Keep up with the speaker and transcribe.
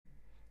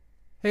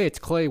Hey, it's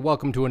Clay.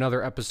 Welcome to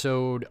another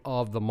episode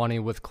of the Money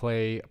with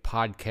Clay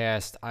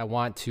podcast. I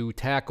want to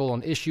tackle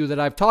an issue that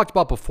I've talked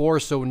about before,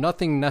 so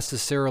nothing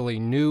necessarily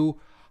new.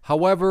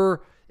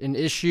 However, an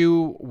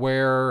issue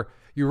where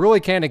you really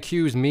can't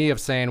accuse me of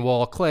saying,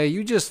 well, Clay,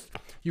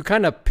 you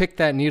kind of picked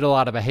that needle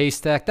out of a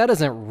haystack. That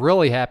doesn't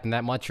really happen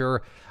that much.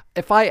 Or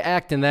if I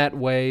act in that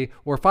way,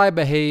 or if I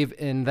behave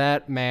in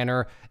that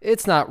manner,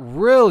 it's not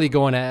really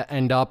going to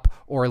end up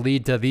or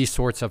lead to these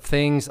sorts of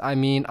things. I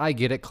mean, I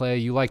get it, Clay.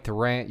 You like to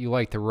rant, you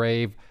like to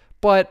rave.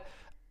 But,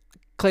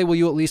 Clay, will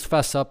you at least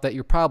fess up that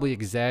you're probably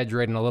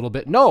exaggerating a little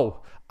bit?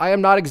 No, I am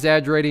not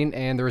exaggerating.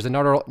 And there's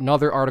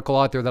another article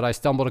out there that I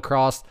stumbled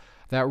across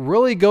that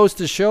really goes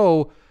to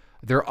show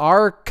there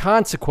are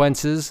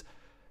consequences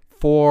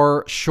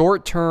for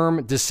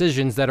short-term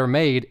decisions that are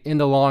made in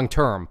the long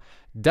term.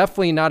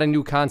 Definitely not a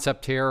new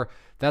concept here.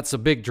 That's a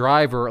big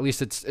driver. At least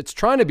it's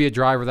trying to be a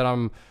driver that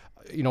I'm,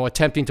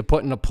 attempting to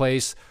put into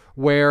place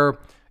where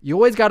you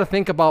always got to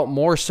think about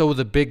more so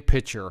the big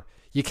picture.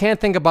 You can't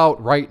think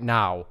about right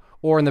now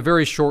or in the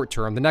very short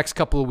term, the next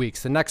couple of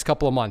weeks, the next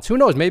couple of months. Who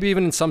knows? Maybe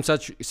even in some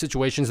such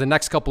situations, the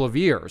next couple of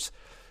years.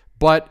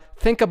 But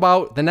think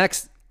about the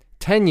next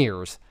 10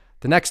 years,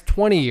 the next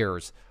 20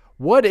 years.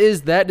 What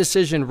is that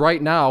decision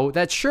right now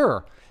that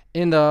sure,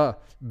 in the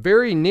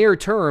very near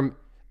term,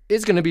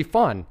 is going to be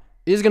fun,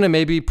 is going to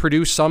maybe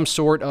produce some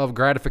sort of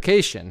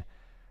gratification.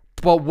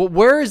 But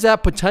where is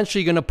that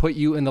potentially going to put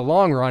you in the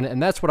long run?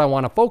 And that's what I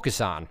want to focus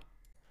on.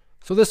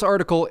 So this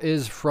article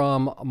is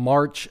from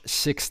March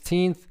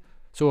 16th,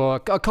 so a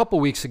couple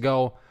weeks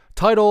ago.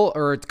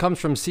 It comes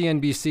from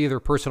CNBC, their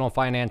personal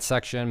finance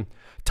section.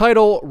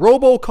 Title,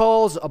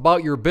 robocalls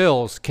about your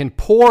bills can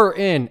pour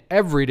in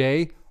every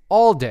day,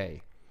 all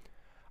day.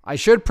 I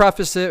should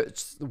preface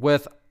it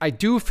with, I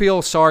do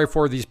feel sorry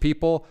for these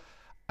people.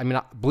 I mean,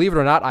 believe it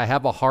or not, I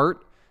have a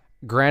heart.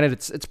 Granted,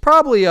 it's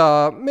probably,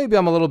 maybe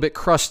I'm a little bit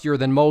crustier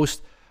than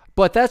most,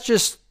 but that's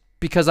just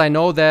because I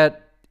know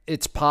that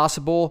it's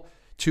possible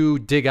to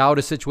dig out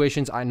of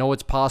situations. I know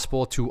it's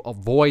possible to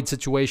avoid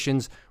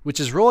situations, which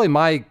is really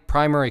my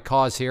primary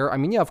cause here. I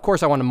mean, yeah, of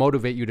course I want to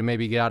motivate you to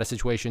maybe get out of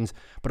situations,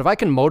 but if I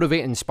can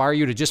motivate and inspire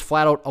you to just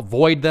flat out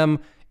avoid them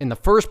in the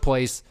first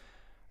place,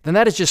 then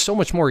that is just so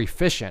much more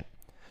efficient.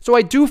 So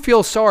I do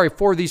feel sorry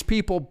for these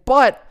people,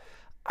 but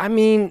I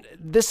mean,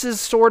 this is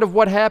sort of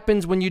what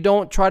happens when you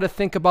don't try to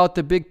think about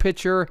the big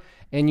picture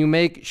and you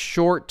make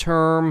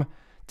short-term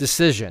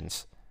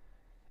decisions.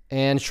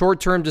 And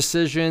short-term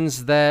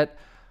decisions that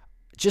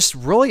just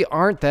really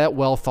aren't that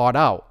well thought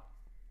out.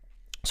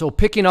 So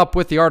picking up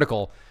with the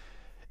article,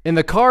 in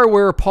the car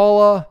where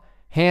Paula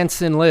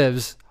Hanson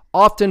lives,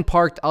 often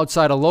parked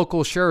outside a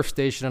local sheriff's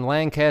station in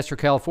Lancaster,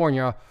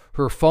 California,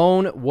 her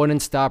phone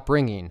wouldn't stop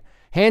ringing.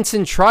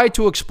 Hanson tried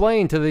to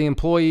explain to the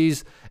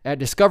employees at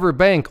Discover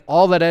Bank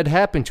all that had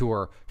happened to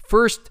her.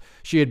 First,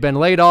 she had been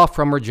laid off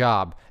from her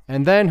job,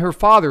 and then her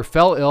father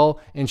fell ill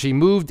and she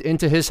moved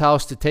into his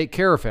house to take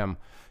care of him.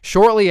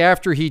 Shortly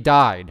after he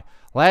died,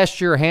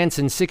 last year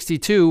Hanson,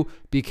 62,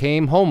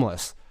 became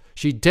homeless.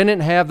 She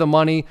didn't have the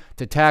money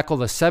to tackle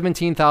the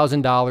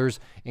 $17,000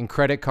 in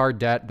credit card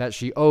debt that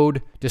she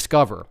owed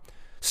Discover.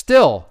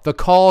 Still, the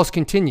calls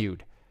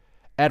continued.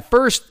 At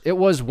first, it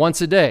was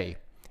once a day,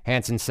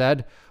 Hanson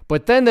said,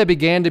 but then they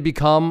began to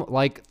become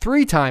like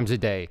 3 times a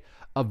day.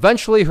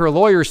 Eventually, her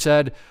lawyer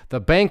said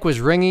the bank was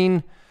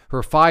ringing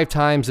her 5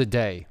 times a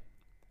day.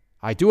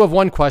 I do have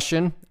one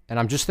question, and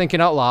I'm just thinking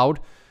out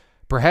loud.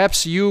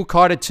 Perhaps you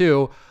caught it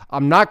too.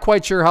 I'm not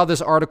quite sure how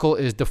this article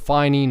is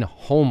defining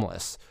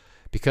homeless,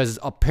 because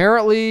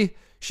apparently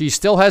she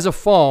still has a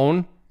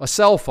phone, a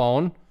cell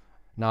phone.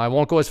 Now, I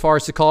won't go as far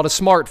as to call it a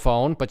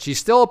smartphone, but she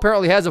still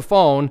apparently has a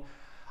phone.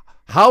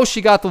 How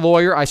she got the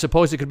lawyer, I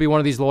suppose it could be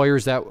one of these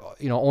lawyers that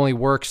only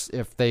works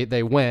if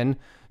they win.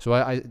 So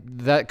I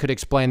that could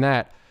explain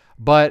that.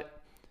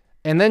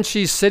 And then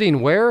she's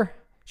sitting where?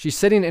 She's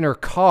sitting in her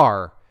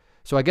car.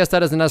 So I guess that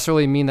doesn't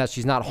necessarily mean that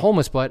she's not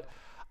homeless, but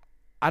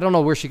I don't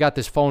know where she got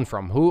this phone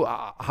from.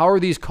 How are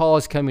these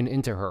calls coming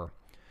into her?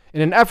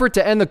 In an effort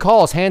to end the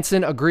calls,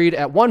 Hanson agreed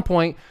at one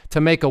point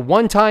to make a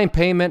one-time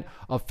payment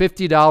of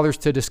 $50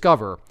 to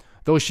Discover,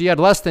 though she had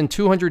less than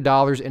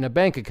 $200 in a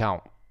bank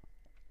account.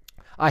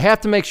 I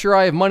have to make sure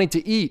I have money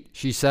to eat,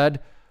 she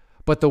said,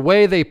 but the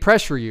way they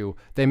pressure you,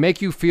 they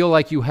make you feel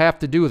like you have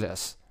to do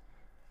this.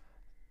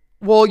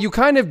 Well, you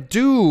kind of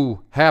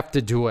do have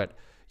to do it.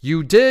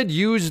 You did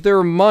use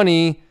their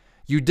money.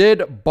 You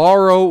did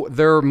borrow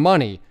their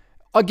money.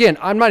 Again,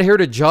 I'm not here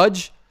to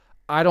judge.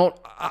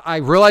 I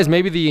realize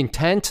maybe the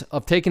intent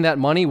of taking that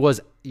money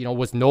was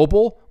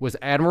noble, was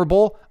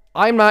admirable.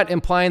 I'm not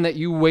implying that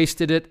you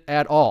wasted it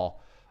at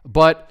all.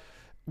 But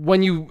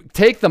when you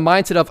take the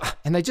mindset of,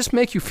 and they just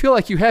make you feel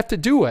like you have to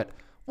do it.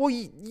 Well,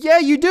 yeah,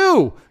 you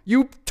do.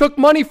 You took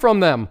money from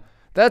them.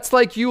 That's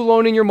like you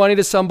loaning your money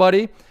to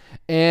somebody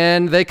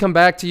and they come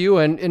back to you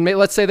and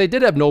let's say they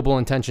did have noble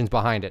intentions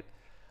behind it.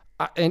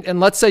 And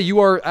let's say you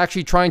are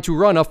actually trying to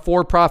run a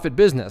for-profit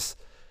business.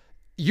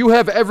 You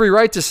have every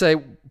right to say,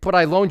 but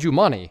I loaned you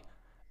money.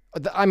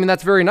 I mean,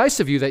 that's very nice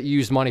of you that you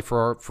used money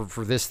for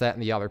this, that,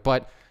 and the other.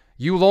 But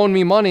You loan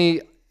me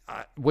money,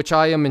 which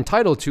I am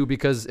entitled to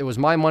because it was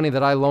my money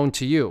that I loaned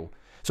to you.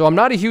 So I'm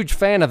not a huge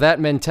fan of that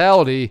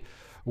mentality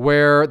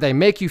where they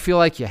make you feel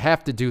like you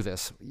have to do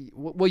this.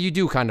 Well, you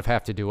do kind of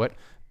have to do it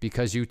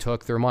because you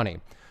took their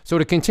money. So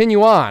to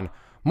continue on,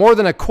 more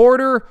than a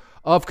quarter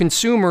of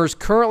consumers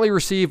currently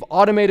receive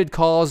automated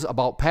calls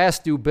about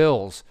past due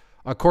bills,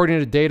 according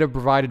to data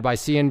provided by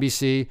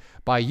CNBC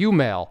by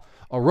Umail,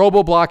 a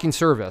robo-blocking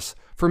service.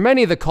 For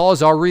many, the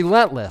calls are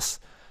relentless.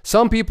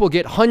 Some people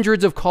get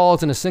hundreds of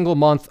calls in a single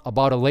month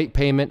about a late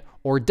payment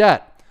or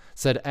debt,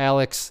 said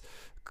Alex.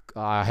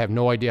 I have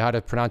no idea how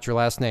to pronounce your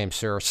last name,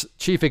 sir.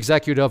 Chief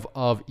executive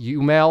of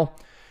Umail.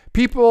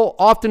 People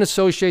often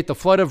associate the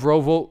flood of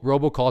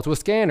robocalls with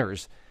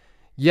scanners.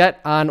 Yet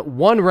on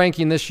one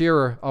ranking this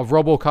year of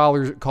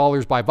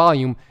robocallers by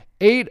volume,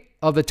 8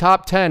 of the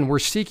top 10 were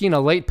seeking a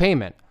late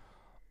payment,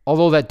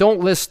 although that don't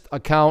list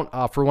account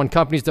for when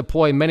companies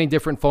deploy many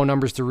different phone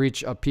numbers to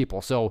reach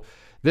people. So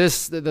the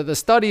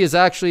study is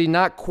actually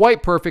not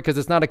quite perfect because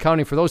it's not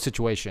accounting for those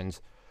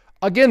situations.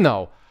 Again,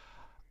 though,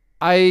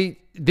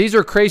 these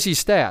are crazy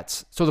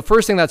stats. So the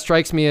first thing that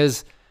strikes me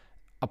is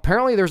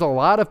apparently there's a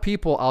lot of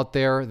people out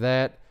there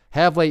that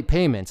have late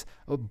payments,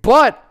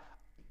 but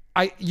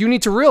you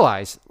need to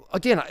realize,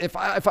 again, if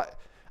I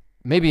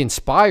maybe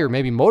inspire,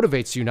 maybe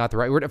motivates you, not the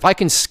right word. If I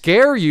can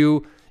scare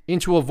you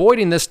into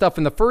avoiding this stuff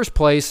in the first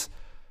place,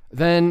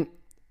 then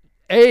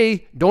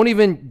don't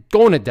even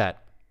go into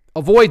debt.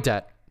 Avoid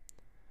debt.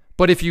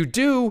 But if you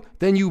do,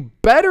 then you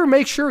better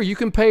make sure you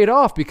can pay it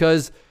off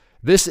because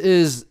this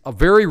is a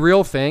very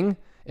real thing.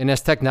 And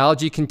as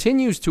technology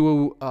continues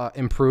to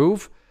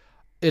improve,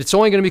 it's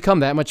only going to become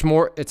that much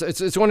more. It's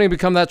only going to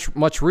become that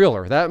much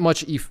realer, that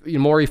much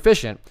more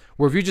efficient.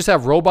 Where if you just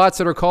have robots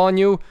that are calling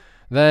you,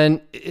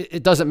 then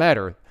it doesn't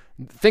matter.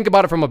 Think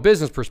about it from a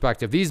business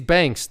perspective. These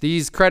banks,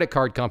 these credit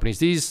card companies,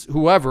 these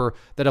whoever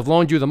that have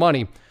loaned you the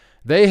money,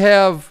 they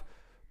have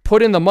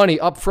put in the money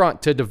up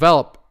front to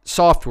develop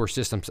software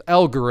systems,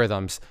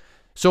 algorithms.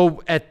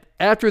 So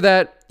after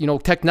that,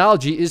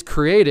 technology is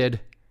created,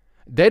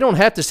 they don't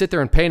have to sit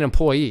there and pay an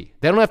employee.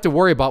 They don't have to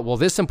worry about, well,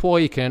 this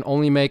employee can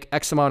only make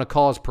X amount of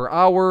calls per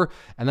hour,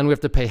 and then we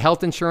have to pay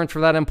health insurance for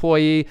that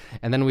employee,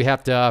 and then we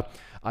have to,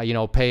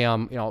 pay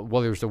them,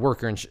 well, there's the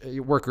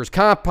workers'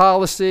 comp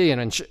policy,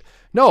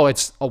 no,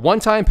 it's a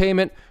one-time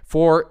payment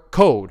for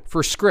code,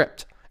 for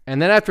script, and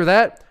then after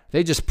that,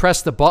 they just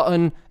press the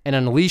button and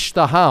unleash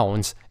the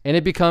hounds, and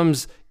it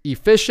becomes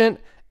efficient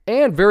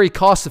and very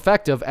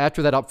cost-effective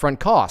after that upfront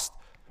cost.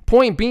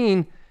 Point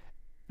being,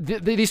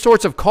 these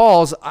sorts of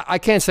calls, I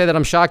can't say that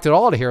I'm shocked at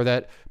all to hear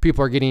that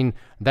people are getting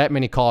that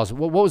many calls.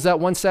 What was that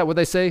one stat? What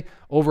they say?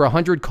 Over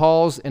 100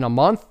 calls in a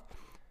month?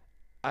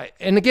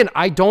 And again,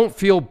 I don't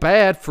feel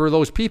bad for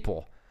those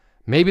people.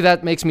 Maybe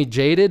that makes me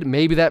jaded.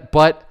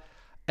 But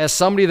as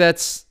somebody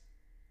that's,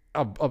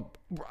 I don't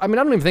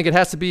even think it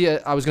has to be,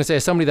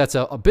 as somebody that's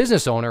a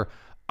business owner,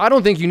 I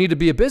don't think you need to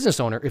be a business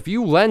owner. If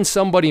you lend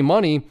somebody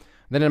money,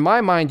 then in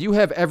my mind, you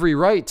have every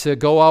right to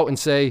go out and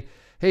say,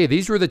 hey,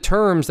 these were the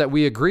terms that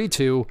we agreed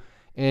to,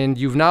 and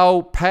you've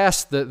now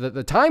passed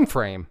the time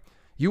frame.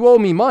 You owe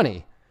me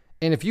money.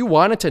 And if you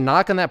wanted to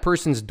knock on that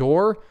person's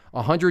door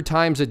 100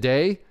 times a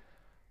day,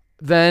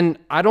 then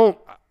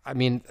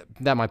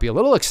that might be a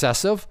little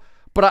excessive,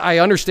 but I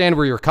understand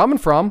where you're coming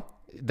from.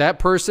 That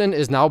person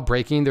is now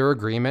breaking their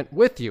agreement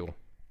with you.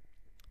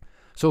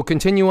 So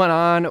continuing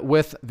on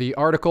with the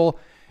article,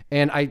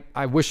 and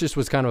I wish this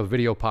was kind of a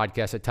video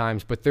podcast at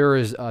times, but there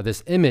is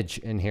this image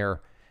in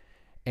here.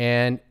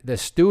 And the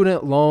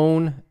student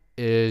loan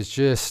is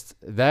just,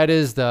 that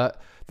is the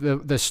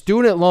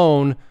student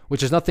loan,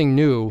 which is nothing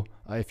new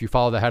if you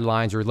follow the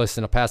headlines or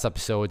listen to past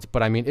episodes,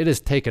 but it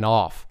is taken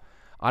off.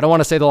 I don't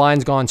want to say the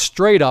line's gone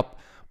straight up,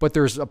 but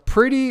there's a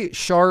pretty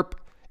sharp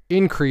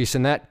increase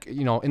in that,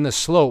 in the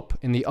slope,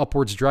 in the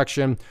upwards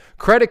direction.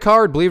 Credit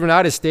card, believe it or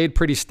not, has stayed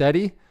pretty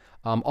steady.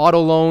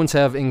 Auto loans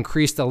have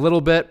increased a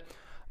little bit,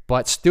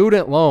 but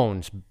student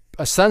loans,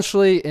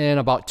 essentially in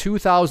about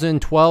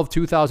 2012,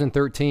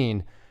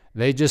 2013,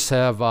 they just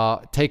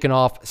have taken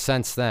off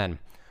since then.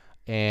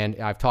 And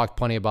I've talked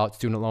plenty about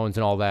student loans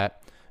and all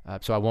that,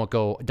 so I won't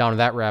go down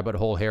that rabbit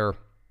hole here.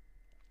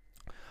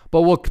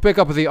 But we'll pick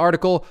up with the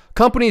article.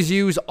 Companies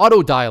use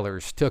auto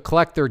dialers to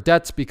collect their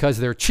debts because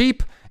they're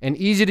cheap and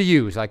easy to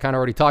use. I kind of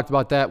already talked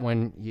about that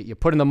when you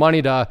put in the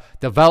money to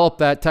develop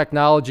that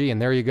technology, and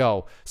there you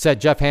go,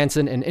 said Jeff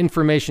Hansen, an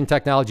information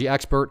technology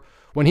expert.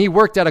 When he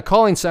worked at a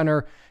calling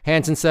center,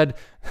 Hansen said,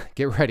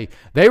 get ready,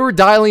 they were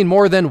dialing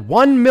more than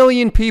 1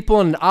 million people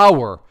in an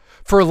hour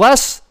for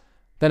less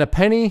than a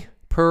penny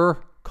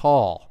per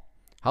call.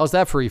 How's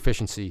that for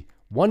efficiency?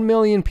 1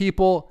 million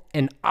people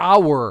an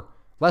hour,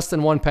 less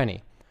than 1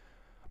 penny.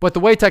 But the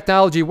way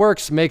technology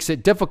works makes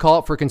it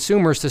difficult for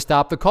consumers to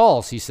stop the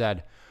calls, he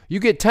said. You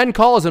get 10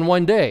 calls in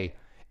one day,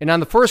 and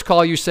on the first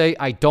call you say,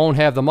 I don't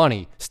have the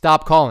money,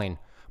 stop calling.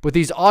 But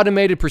these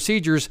automated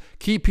procedures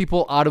keep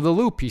people out of the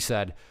loop, he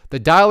said. The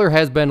dialer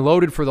has been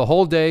loaded for the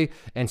whole day,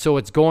 and so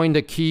it's going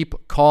to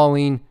keep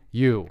calling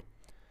you.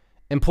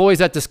 Employees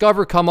at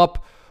Discover come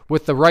up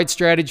with the right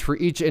strategy for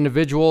each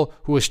individual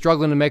who is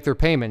struggling to make their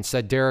payments,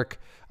 said Derek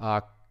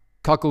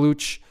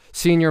Kukaluch,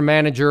 senior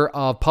manager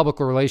of public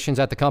relations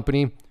at the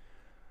company.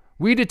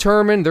 We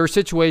determine their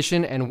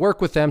situation and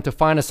work with them to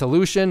find a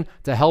solution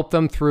to help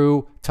them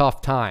through tough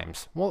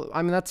times. Well,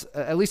 I mean, that's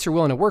at least they're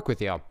willing to work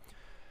with you.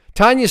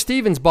 Tanya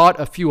Stevens bought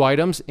a few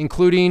items,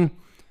 including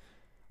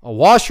a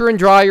washer and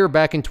dryer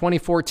back in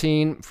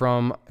 2014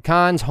 from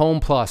Conn's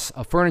Home Plus,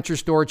 a furniture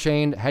store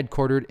chain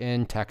headquartered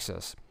in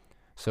Texas.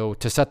 So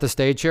to set the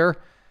stage here,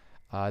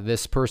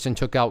 this person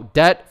took out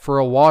debt for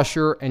a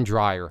washer and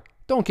dryer.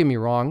 Don't get me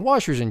wrong,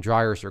 washers and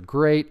dryers are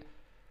great,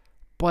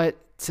 but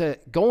to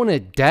go into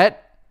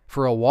debt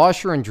for a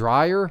washer and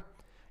dryer,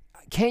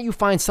 can't you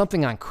find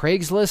something on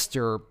Craigslist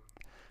or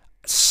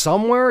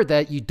somewhere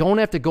that you don't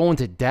have to go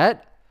into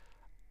debt?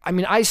 I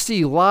mean, I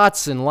see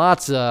lots and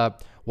lots of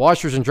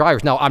washers and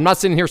dryers. Now, I'm not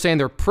sitting here saying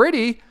they're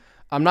pretty.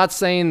 I'm not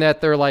saying that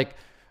they're like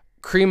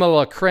creme a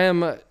la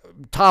creme,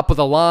 top of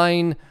the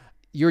line.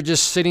 You're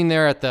just sitting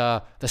there at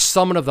the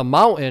summit of the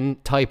mountain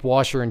type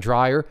washer and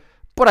dryer.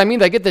 But I mean,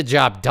 they get the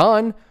job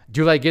done.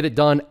 Do they get it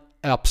done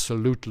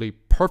absolutely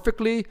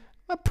perfectly?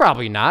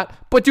 Probably not.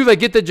 But do they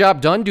get the job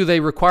done? Do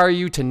they require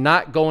you to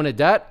not go into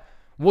debt?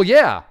 Well,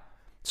 yeah.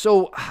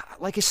 So,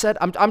 like I said,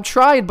 I'm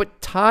trying,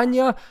 but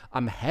Tanya,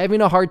 I'm having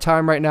a hard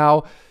time right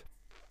now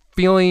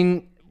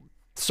feeling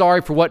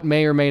sorry for what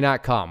may or may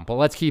not come. But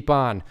let's keep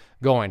on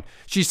going.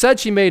 She said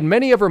she made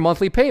many of her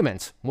monthly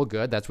payments. Well,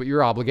 good. That's what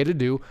you're obligated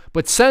to do.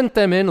 But sent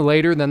them in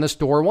later than the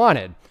store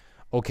wanted.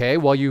 Okay,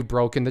 well, you've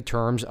broken the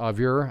terms of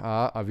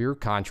your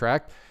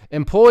contract.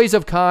 Employees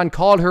of Con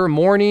called her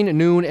morning,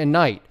 noon, and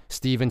night.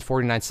 Stevens,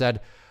 49,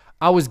 said,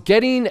 I was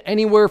getting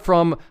anywhere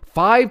from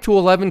 5 to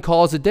 11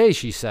 calls a day,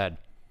 she said.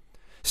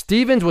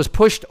 Stevens was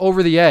pushed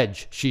over the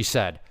edge, she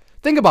said.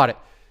 Think about it.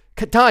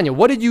 Tanya,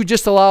 what did you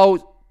just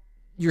allow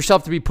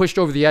yourself to be pushed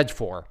over the edge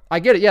for? I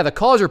get it. Yeah, the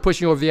calls are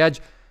pushing you over the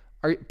edge.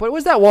 But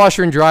was that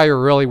washer and dryer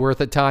really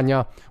worth it,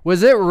 Tanya?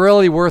 Was it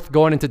really worth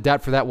going into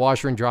debt for that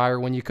washer and dryer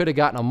when you could have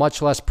gotten a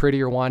much less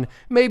prettier one,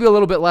 maybe a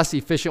little bit less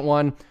efficient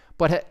one,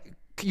 but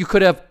you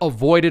could have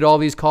avoided all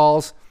these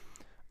calls?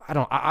 I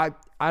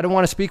don't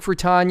want to speak for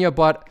Tanya,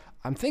 but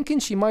I'm thinking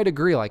she might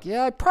agree. Like,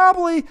 yeah,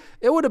 probably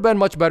it would have been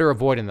much better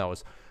avoiding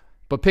those.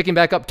 But picking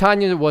back up,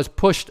 Tanya was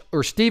pushed,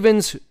 or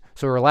Stevens,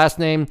 so her last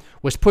name,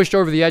 was pushed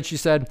over the edge, she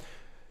said,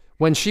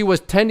 when she was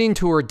tending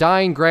to her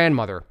dying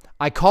grandmother.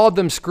 I called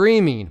them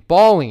screaming,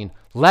 bawling,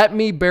 let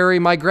me bury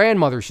my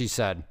grandmother, she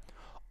said.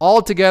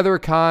 Altogether,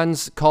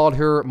 Cons called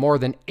her more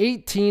than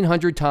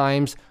 1,800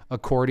 times,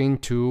 according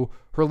to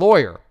her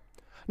lawyer.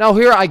 Now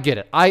here, I get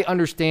it. I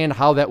understand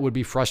how that would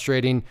be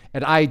frustrating,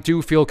 and I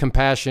do feel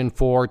compassion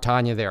for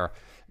Tanya there.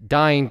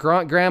 Dying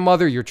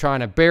grandmother, you're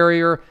trying to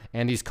bury her,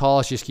 and these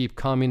calls just keep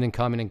coming and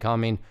coming and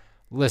coming.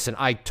 Listen,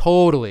 I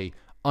totally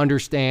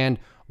understand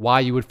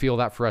why you would feel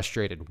that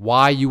frustrated,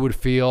 why you would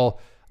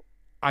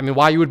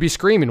be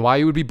screaming, why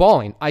you would be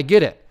bawling. I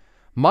get it.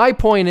 My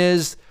point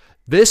is,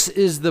 this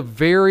is the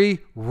very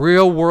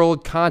real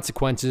world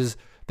consequences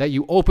that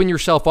you open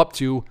yourself up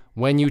to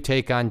when you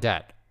take on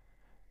debt.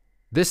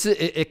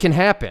 It can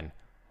happen.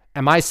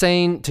 Am I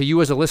saying to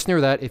you as a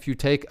listener that if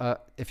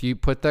you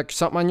put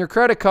something on your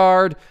credit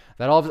card,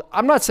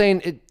 I'm not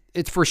saying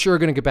it's for sure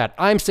going to get bad.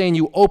 I'm saying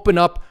you open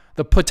up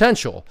the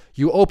potential.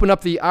 You open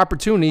up the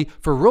opportunity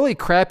for really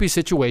crappy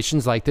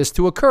situations like this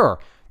to occur.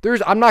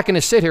 I'm not going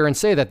to sit here and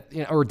say that,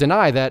 or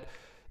deny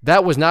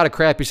that was not a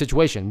crappy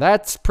situation.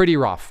 That's pretty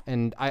rough.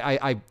 And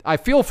I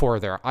feel for her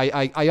there.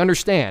 I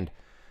understand.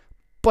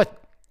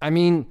 But I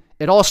mean,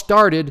 it all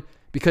started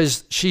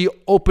because she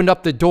opened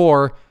up the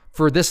door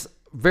for this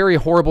very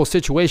horrible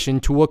situation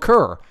to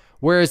occur.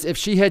 Whereas if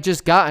she had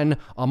just gotten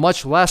a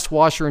much less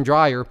washer and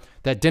dryer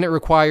that didn't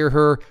require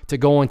her to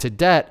go into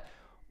debt,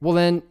 well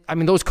then, I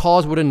mean, those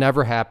calls would have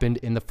never happened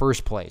in the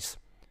first place.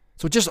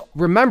 So just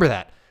remember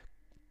that.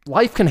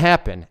 Life can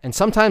happen, and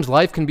sometimes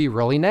life can be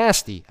really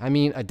nasty. I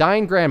mean, a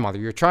dying grandmother,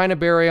 you're trying to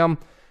bury them,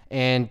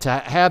 and to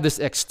have this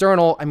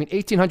external,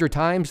 1,800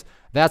 times,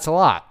 that's a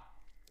lot.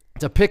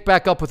 To pick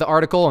back up with the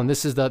article, and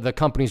this is the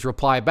company's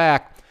reply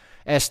back,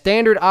 as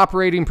standard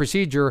operating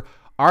procedure,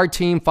 our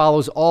team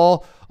follows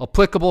all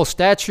applicable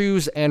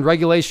statutes and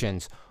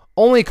regulations,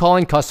 only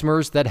calling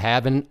customers that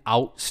have an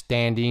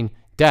outstanding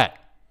debt.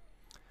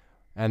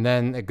 And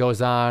then it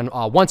goes on,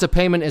 once a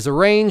payment is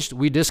arranged,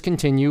 we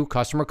discontinue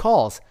customer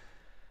calls.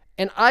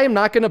 And I am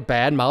not going to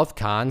badmouth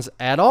Cons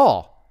at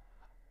all.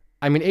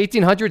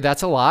 1,800,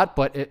 that's a lot,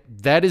 but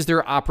that is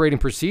their operating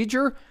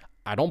procedure.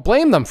 I don't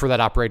blame them for that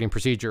operating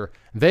procedure.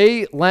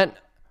 They lent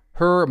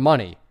her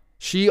money.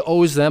 She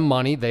owes them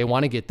money. They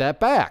want to get that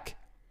back.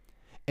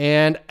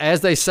 And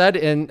as they said,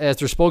 and as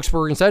their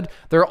spokesperson said,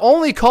 they're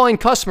only calling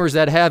customers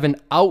that have an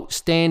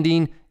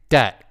outstanding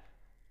debt.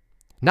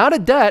 Not a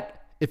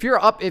debt. If you're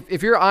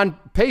on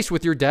pace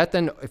with your debt,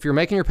 then if you're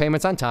making your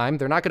payments on time,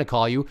 they're not going to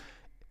call you.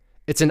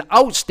 It's an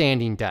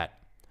outstanding debt.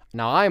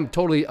 Now, I am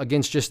totally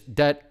against just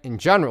debt in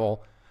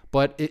general,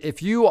 but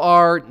if you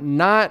are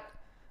not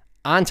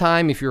on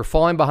time, if you're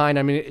falling behind,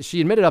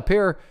 she admitted up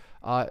here,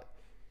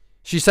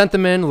 she sent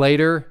them in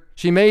later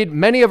She made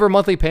many of her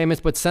monthly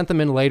payments, but sent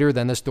them in later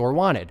than the store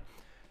wanted.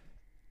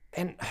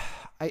 And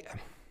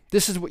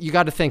this is what you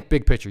got to think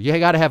big picture. You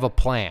got to have a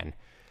plan.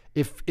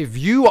 If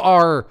you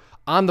are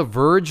on the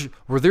verge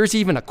where there's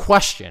even a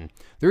question,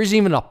 there's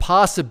even a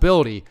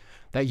possibility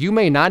that you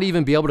may not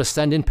even be able to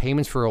send in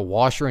payments for a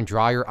washer and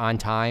dryer on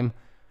time,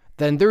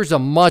 then there's a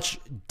much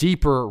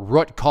deeper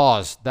root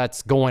cause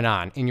that's going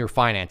on in your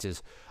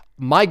finances.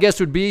 My guess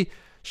would be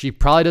she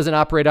probably doesn't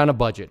operate on a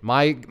budget.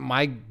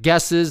 My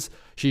guess is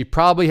she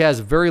probably has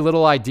very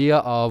little idea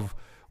of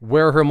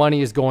where her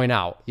money is going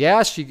out.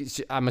 Yeah,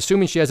 I'm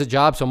assuming she has a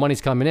job, so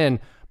money's coming in,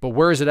 but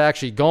where is it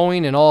actually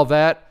going and all of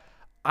that?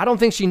 I don't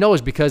think she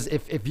knows, because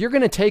if you're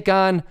going to take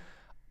on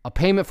a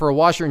payment for a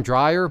washer and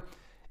dryer,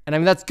 and I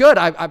mean, that's good.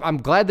 I'm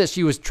glad that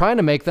she was trying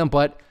to make them,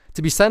 but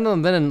to be sending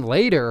them then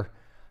later,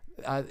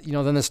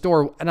 than the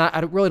store, and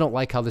I really don't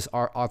like how this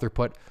author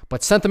put,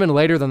 but sent them in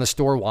later than the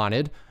store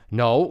wanted.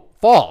 No,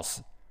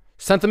 false.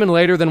 Sent them in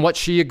later than what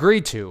she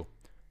agreed to.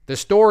 The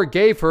store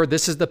gave her,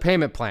 this is the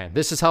payment plan.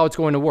 This is how it's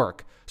going to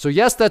work. So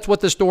yes, that's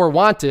what the store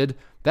wanted.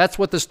 That's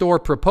what the store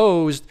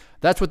proposed.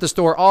 That's what the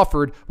store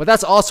offered, but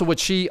that's also what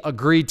she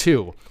agreed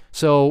to.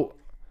 So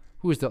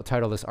who is the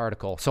title of this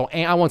article? So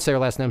I won't say her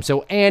last name.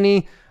 So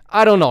Annie,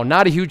 I don't know,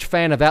 not a huge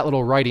fan of that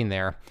little writing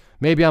there.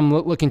 Maybe I'm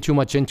looking too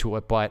much into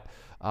it, but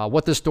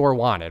what the store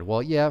wanted.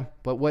 Well, yeah,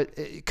 but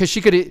because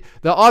the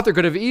author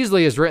could have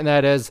easily has written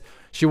that as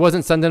she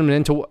wasn't sending them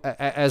into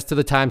as to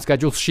the time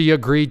schedule she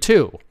agreed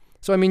to.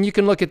 So, I mean, you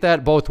can look at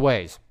that both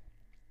ways.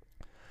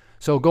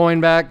 So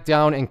going back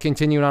down and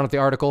continuing on with the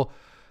article,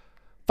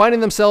 finding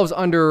themselves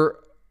under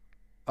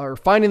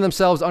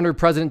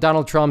President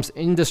Donald Trump's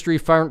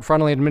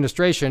industry-friendly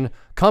administration,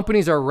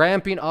 companies are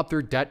ramping up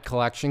their debt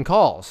collection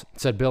calls,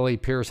 said Billy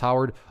Pierce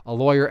Howard, a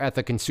lawyer at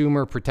the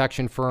consumer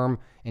protection firm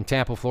in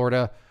Tampa,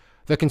 Florida.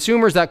 The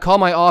consumers that call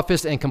my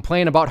office and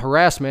complain about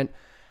harassment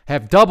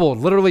have doubled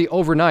literally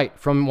overnight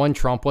from when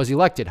Trump was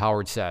elected,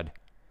 Howard said.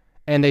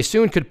 And they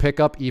soon could pick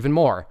up even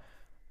more.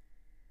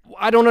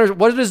 I don't know.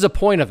 What is the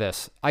point of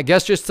this? I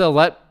guess just to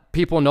let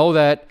people know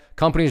that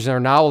companies are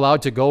now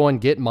allowed to go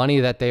and get money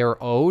that they are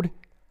owed.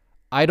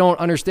 I don't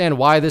understand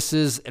why this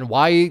is, and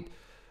why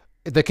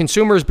the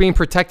consumer is being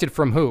protected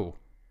from who.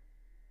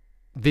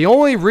 The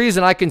only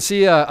reason I can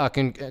see a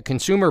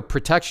consumer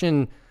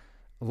protection,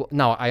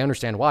 now I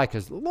understand why,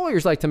 because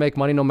lawyers like to make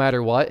money no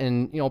matter what,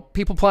 and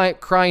people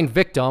crying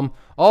victim,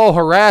 oh,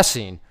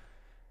 harassing.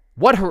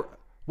 What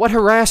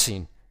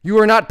harassing? You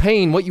are not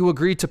paying what you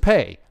agreed to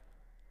pay.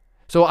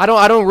 So I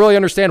don't really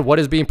understand what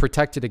is being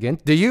protected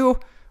against. Do you?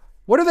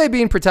 What are they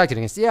being protected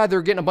against? Yeah,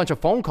 they're getting a bunch of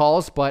phone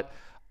calls, but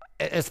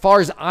as far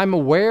as I'm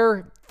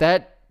aware,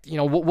 that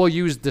we'll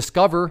use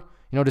Discover.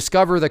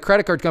 Discover, the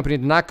credit card company,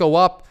 to not go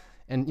up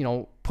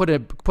and put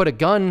a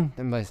gun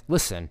and like,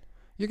 listen,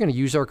 you're going to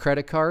use our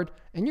credit card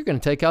and you're going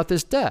to take out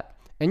this debt,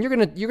 and you're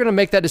going to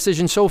make that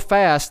decision so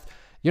fast.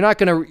 You're not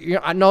going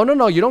to.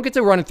 No. You don't get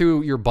to run it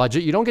through your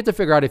budget. You don't get to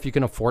figure out if you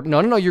can afford it.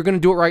 No. You're going to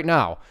do it right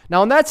now.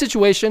 Now in that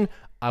situation,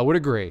 I would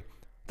agree.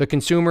 The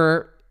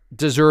consumer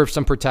deserves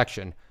some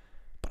protection.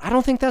 But I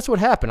don't think that's what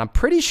happened. I'm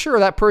pretty sure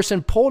that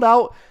person pulled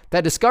out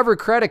that Discover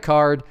credit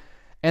card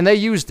and they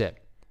used it.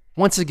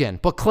 Once again,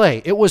 but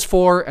Clay, it was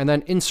for, and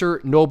then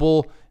insert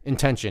noble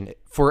intention,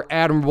 for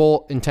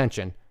admirable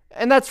intention.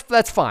 And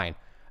that's fine.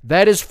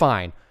 That is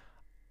fine.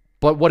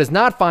 But what is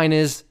not fine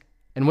is,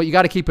 and what you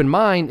got to keep in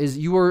mind is,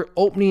 you are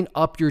opening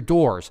up your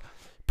doors.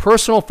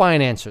 Personal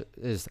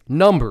finances,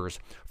 numbers,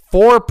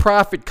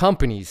 for-profit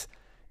companies,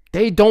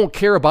 they don't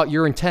care about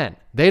your intent.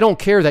 They don't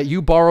care that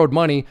you borrowed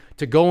money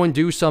to go and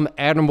do some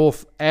admirable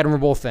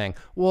thing.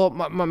 Well,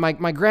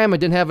 my grandma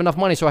didn't have enough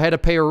money, so I had to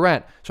pay her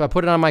rent, so I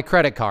put it on my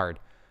credit card.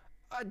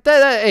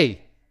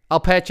 Hey, I'll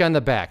pat you on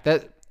the back.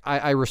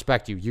 I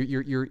respect you.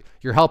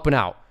 You're helping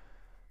out.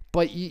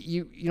 But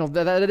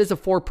that is a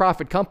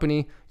for-profit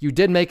company. You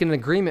did make an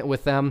agreement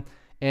with them,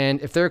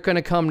 and if they're going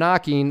to come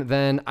knocking,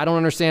 then I don't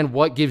understand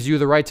what gives you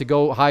the right to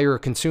go hire a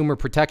consumer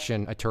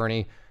protection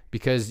attorney,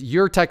 because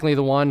you're technically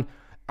the one.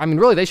 I mean,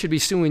 really, they should be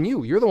suing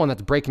you. You're the one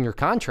that's breaking your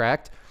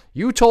contract.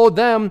 You told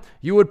them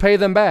you would pay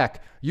them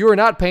back. You are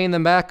not paying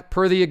them back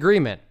per the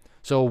agreement.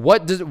 So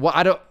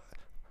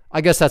I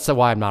guess that's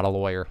why I'm not a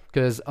lawyer,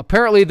 because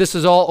apparently this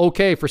is all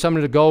okay for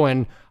someone to go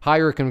and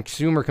hire a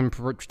consumer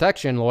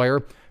protection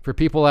lawyer for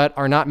people that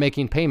are not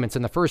making payments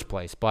in the first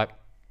place. But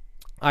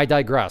I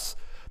digress.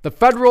 The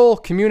Federal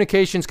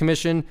Communications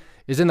Commission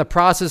is in the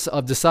process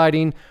of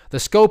deciding the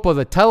scope of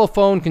the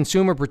Telephone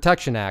Consumer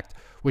Protection Act,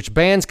 which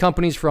bans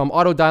companies from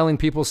auto-dialing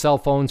people's cell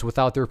phones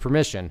without their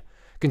permission.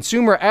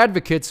 Consumer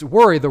advocates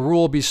worry the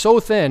rule will be so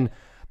thin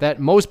that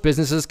most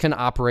businesses can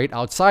operate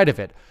outside of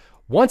it.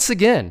 Once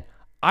again,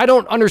 I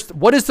don't understand.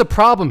 What is the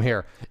problem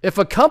here? If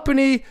a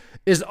company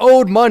is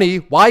owed money,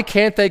 why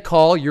can't they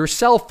call your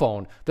cell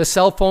phone, the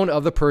cell phone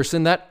of the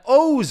person that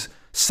owes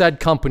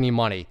said company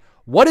money?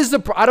 What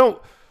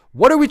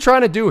are we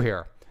trying to do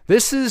here?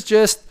 This is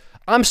just,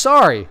 I'm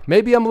sorry,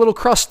 maybe I'm a little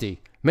crusty.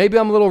 Maybe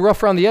I'm a little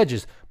rough around the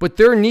edges, but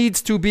there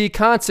needs to be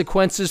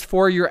consequences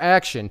for your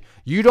action.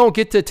 You don't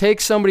get to take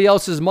somebody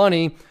else's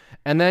money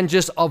and then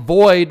just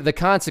avoid the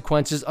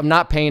consequences of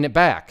not paying it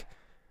back.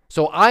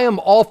 So I am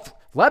all,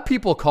 let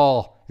people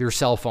call your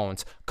cell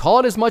phones. Call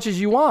it as much as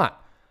you want.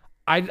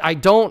 I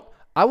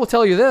will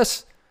tell you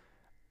this,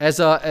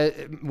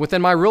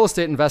 within my real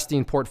estate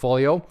investing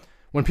portfolio,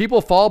 when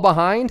people fall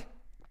behind,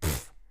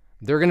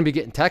 they're going to be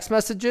getting text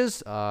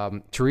messages.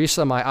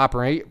 Teresa, my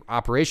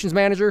operations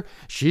manager,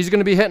 she's going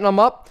to be hitting them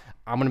up.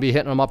 I'm going to be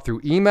hitting them up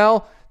through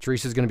email.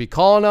 Teresa's going to be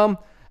calling them.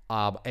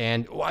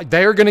 And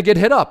they're going to get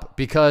hit up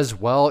because,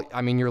 well,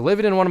 I mean, you're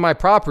living in one of my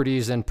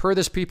properties, and per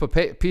this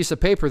piece of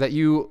paper that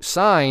you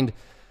signed,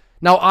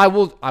 now I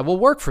will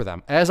work for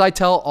them. As I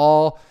tell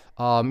all,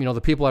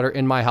 the people that are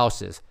in my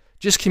houses,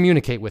 just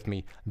communicate with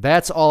me.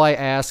 That's all I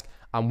ask.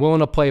 I'm willing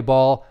to play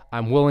ball.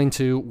 I'm willing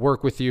to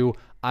work with you.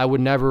 I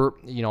would never,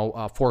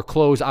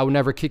 foreclose. I would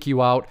never kick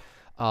you out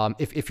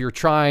if you're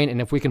trying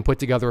and if we can put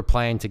together a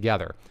plan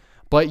together.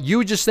 But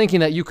you just thinking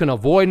that you can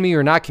avoid me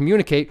or not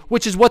communicate,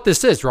 which is what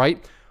this is,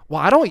 right?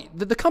 Well,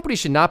 the company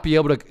should not be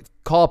able to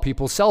call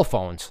people's cell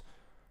phones.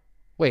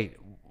 Wait,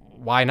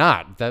 why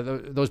not?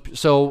 This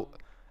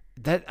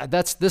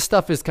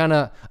stuff is kind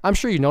of, I'm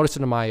sure you noticed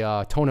it in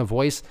my tone of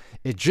voice.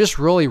 It just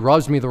really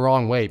rubs me the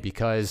wrong way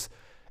because,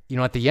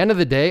 at the end of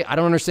the day, I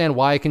don't understand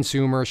why a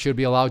consumer should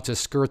be allowed to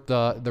skirt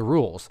the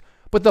rules.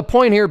 But the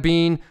point here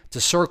being to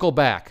circle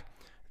back.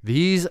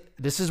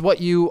 This is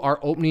what you are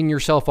opening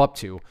yourself up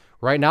to.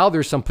 Right now,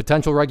 there's some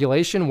potential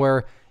regulation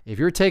where if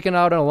you're taking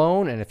out a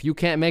loan and if you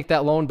can't make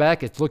that loan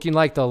back, it's looking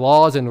like the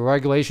laws and the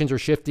regulations are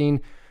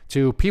shifting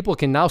to people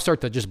can now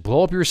start to just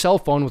blow up your cell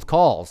phone with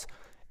calls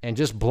and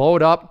just blow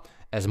it up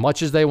as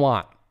much as they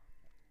want.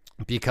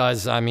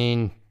 Because, I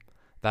mean,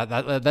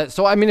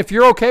 if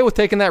you're okay with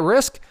taking that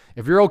risk,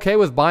 if you're okay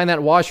with buying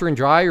that washer and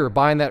dryer or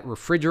buying that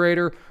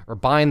refrigerator or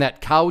buying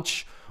that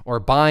couch or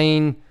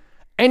buying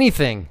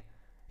anything,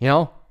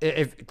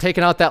 if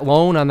taking out that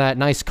loan on that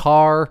nice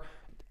car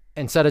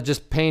instead of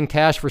just paying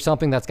cash for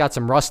something that's got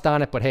some rust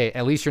on it, but hey,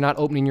 at least you're not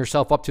opening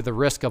yourself up to the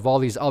risk of all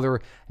these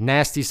other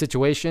nasty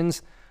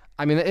situations.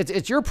 I mean,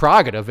 it's your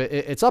prerogative.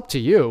 It's up to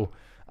you.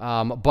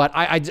 But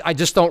I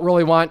just don't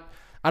really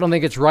I don't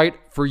think it's right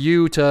for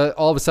you to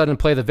all of a sudden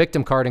play the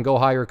victim card and go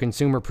hire a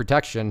consumer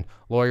protection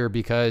lawyer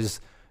because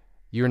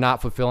you're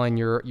not fulfilling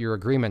your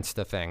agreements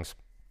to things.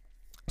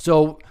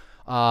 So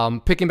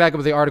picking back up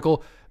with the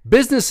article,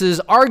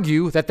 businesses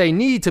argue that they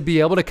need to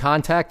be able to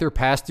contact their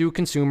past due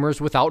consumers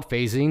without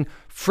facing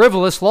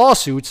frivolous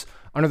lawsuits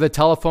under the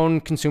Telephone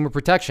Consumer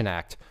Protection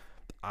Act.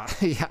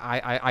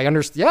 I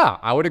understand. Yeah,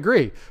 I would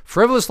agree.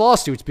 Frivolous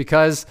lawsuits,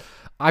 because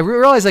I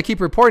realize I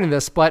keep reporting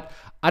this, but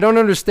I don't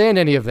understand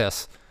any of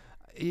this.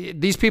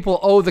 These people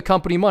owe the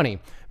company money.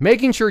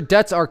 Making sure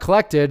debts are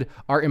collected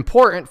are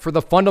important for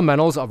the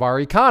fundamentals of our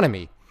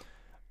economy.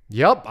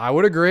 Yep, I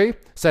would agree,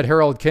 said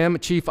Harold Kim,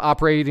 Chief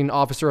Operating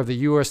Officer of the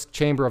U.S.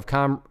 Chamber of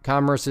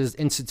Commerce's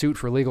Institute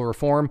for Legal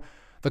Reform.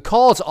 The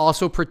calls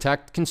also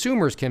protect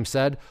consumers, Kim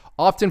said,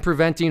 often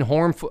preventing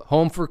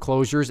home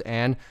foreclosures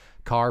and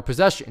car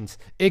possessions.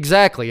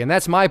 Exactly, and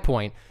that's my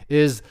point,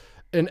 is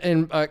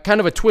in kind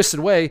of a twisted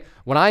way,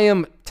 when I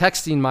am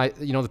texting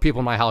the people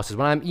in my houses,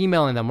 when I'm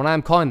emailing them, when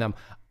I'm calling them,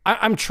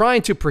 I'm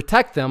trying to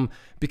protect them,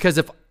 because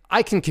if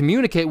I can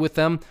communicate with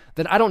them,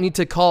 then I don't need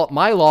to call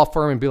my law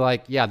firm and be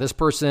like, yeah, this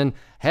person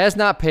has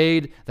not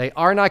paid. They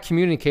are not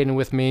communicating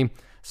with me.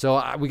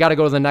 So we got to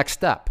go to the next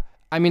step.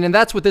 I mean, and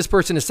that's what this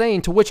person is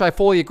saying, to which I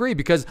fully agree,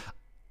 because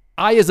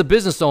I, as a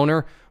business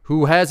owner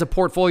who has a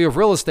portfolio of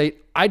real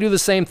estate, I do the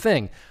same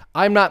thing.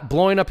 I'm not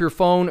blowing up your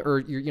phone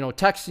or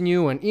texting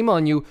you and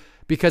emailing you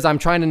because I'm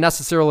trying to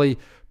necessarily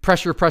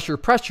pressure.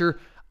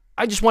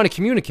 I just want to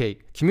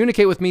communicate.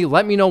 Communicate with me.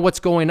 Let me know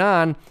what's going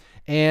on.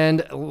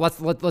 And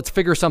let's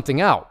figure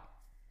something out.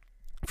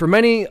 For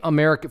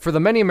the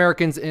many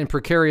Americans in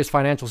precarious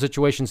financial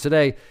situations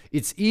today,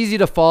 it's easy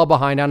to fall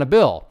behind on a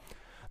bill.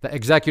 The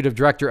executive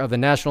director of the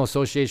National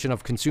Association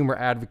of Consumer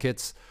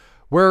Advocates,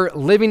 we're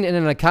living in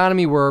an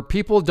economy where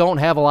people don't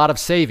have a lot of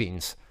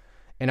savings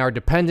and are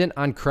dependent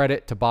on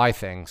credit to buy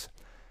things.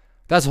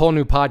 That's a whole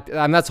new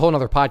that's a whole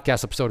other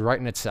podcast episode right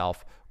in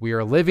itself. We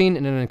are living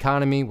in an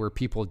economy where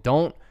people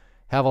don't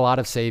have a lot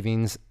of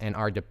savings and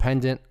are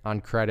dependent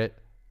on credit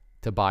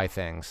to buy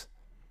things.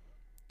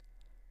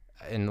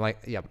 And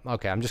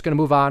okay, I'm just going to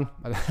move on.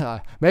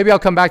 Maybe I'll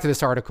come back to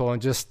this article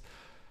and just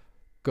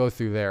go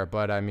through there.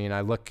 But I mean,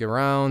 I look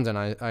around and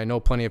I know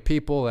plenty of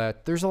people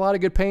that there's a lot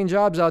of good paying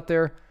jobs out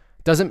there.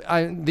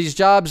 These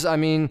jobs, I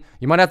mean,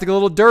 you might have to get a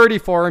little dirty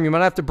for them. You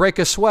might have to break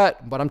a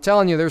sweat, but I'm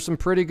telling you, there's some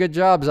pretty good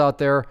jobs out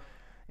there.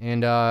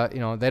 And,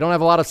 they don't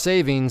have a lot of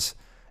savings.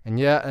 And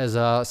yet, as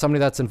somebody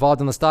that's involved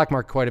in the stock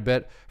market quite a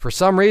bit, for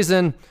some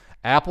reason,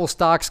 Apple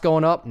stock's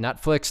going up,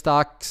 Netflix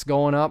stock's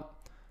going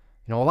up.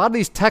 A lot of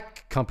these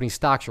tech company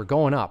stocks are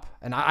going up.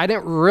 And I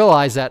didn't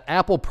realize that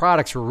Apple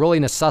products were really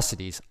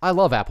necessities. I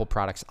love Apple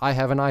products. I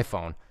have an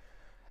iPhone.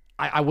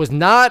 I was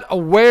not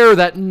aware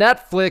that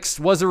Netflix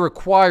was a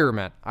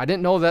requirement. I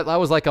didn't know that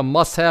was like a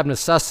must-have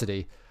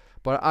necessity.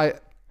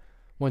 But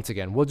once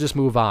again, we'll just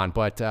move on.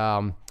 But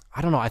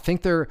I don't know. I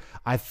think there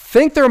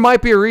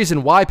might be a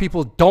reason why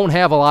people don't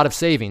have a lot of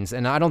savings,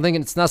 and I don't think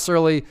it's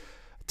necessarily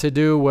to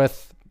do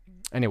with.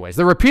 Anyways,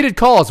 the repeated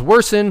calls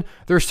worsen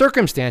their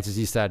circumstances,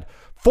 he said,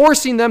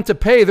 forcing them to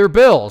pay their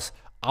bills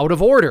out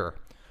of order.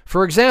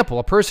 For example,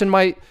 a person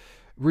might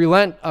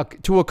relent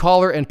to a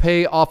caller and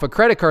pay off a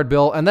credit card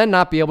bill and then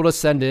not be able to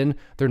send in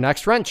their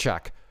next rent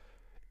check.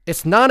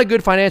 It's not a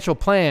good financial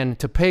plan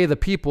to pay the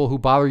people who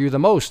bother you the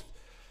most,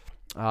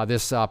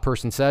 this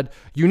person said.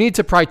 You need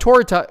to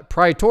prioritize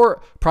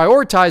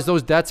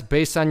those debts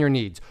based on your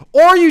needs.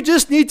 Or you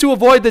just need to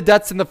avoid the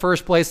debts in the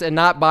first place and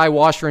not buy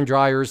washer and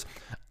dryers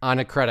on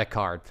a credit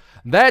card.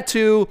 That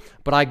too,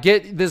 but I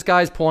get this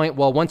guy's point.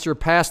 Well, once you're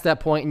past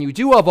that point and you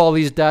do have all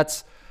these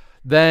debts,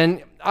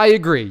 then I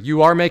agree.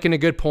 You are making a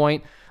good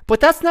point. But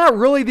that's not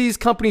really these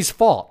companies'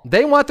 fault.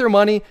 They want their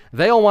money.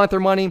 They all want their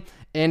money.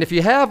 And if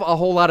you have a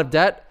whole lot of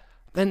debt,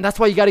 then that's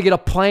why you got to get a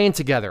plan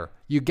together.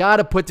 You got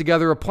to put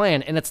together a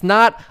plan. And it's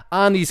not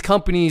on these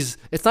companies.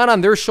 It's not on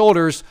their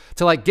shoulders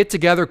to like get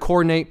together,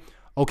 coordinate.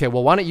 Okay,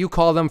 well, why don't you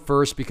call them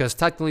first because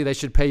technically they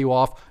should pay you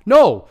off.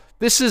 No,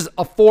 this is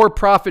a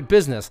for-profit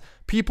business.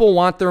 People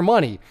want their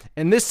money.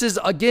 And this is,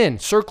 again,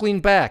 circling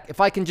back. If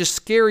I can just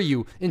scare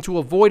you into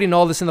avoiding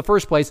all this in the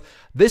first place,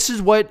 this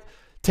is what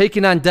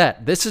taking on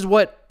debt, this is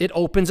what it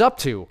opens up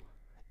to.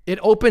 It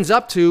opens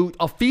up to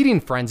a feeding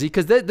frenzy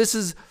because this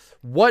is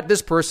what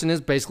this person is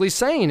basically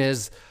saying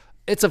is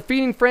it's a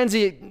feeding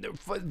frenzy.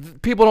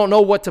 People don't know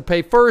what to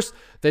pay first.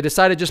 They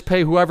decide to just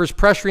pay whoever's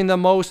pressuring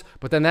them most,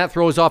 but then that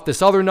throws off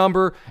this other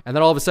number, and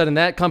then all of a sudden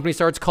that company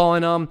starts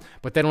calling them,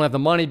 but they don't have the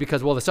money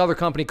because, well, this other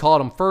company called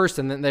them first,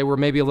 and then they were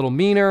maybe a little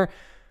meaner.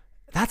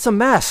 That's a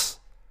mess,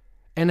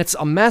 and it's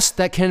a mess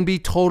that can be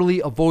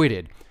totally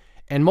avoided.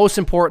 And most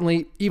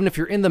importantly, even if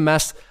you're in the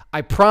mess,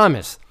 I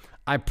promise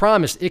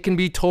it can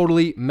be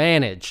totally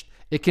managed.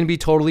 It can be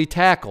totally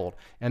tackled,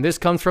 and this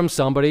comes from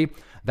somebody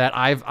that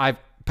I've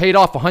paid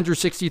off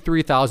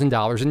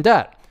 $163,000 in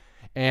debt.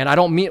 And I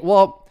don't mean,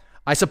 well,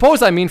 I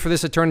suppose I mean for this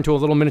to turn into a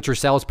little miniature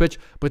sales pitch,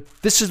 but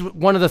this is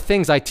one of the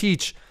things I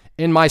teach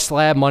in my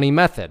slab money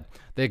method.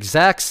 The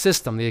exact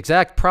system, the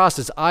exact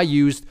process I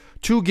used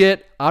to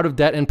get out of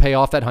debt and pay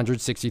off that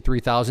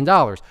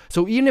 $163,000.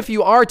 So even if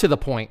you are to the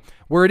point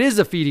where it is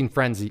a feeding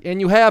frenzy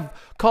and you have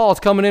calls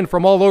coming in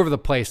from all over the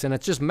place and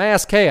it's just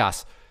mass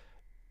chaos,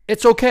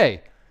 it's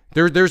okay.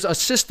 There's a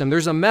system,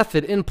 there's a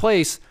method in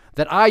place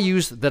that I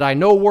use that I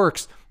know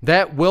works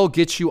that will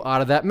get you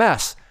out of that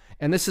mess.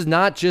 And this is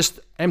not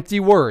just empty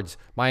words.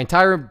 My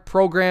entire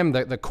program,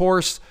 the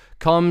course,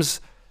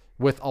 comes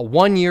with a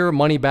 1-year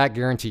money-back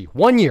guarantee.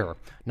 1 year,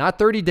 not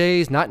 30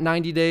 days, not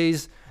 90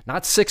 days,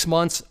 not 6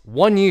 months,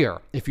 1 year.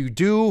 If you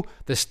do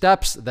the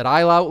steps that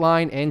I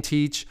outline and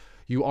teach,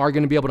 you are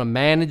going to be able to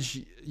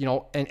manage,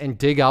 and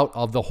dig out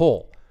of the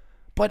hole.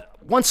 But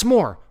once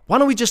more, why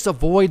don't we just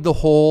avoid the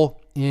hole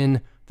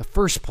in the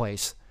first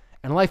place?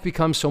 And life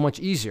becomes so much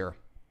easier.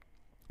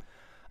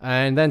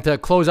 And then to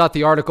close out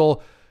the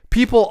article,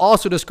 people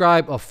also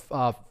describe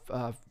a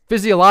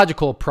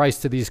physiological price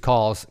to these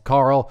calls.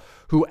 Carl,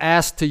 who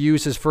asked to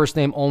use his first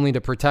name only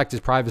to protect his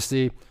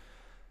privacy.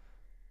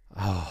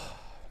 Oh.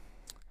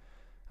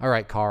 All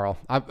right, Carl.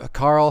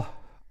 Carl,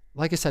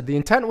 like I said, the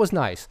intent was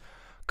nice.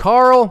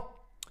 Carl,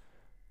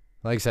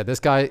 like I said, this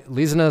guy,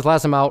 Lisa his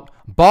last time out,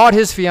 bought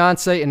his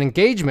fiance an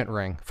engagement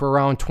ring for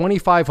around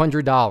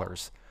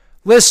 $2,500.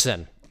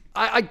 Listen,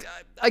 I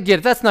get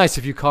it. That's nice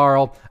of you,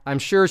 Carl. I'm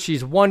sure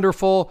she's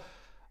wonderful.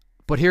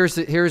 But here's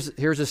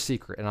a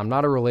secret, and I'm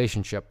not a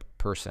relationship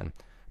person.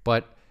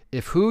 But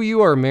if who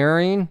you are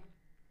marrying,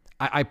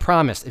 I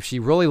promise, if she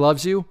really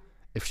loves you,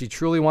 if she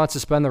truly wants to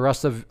spend the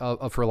rest of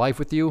her life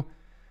with you,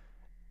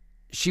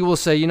 she will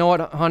say, you know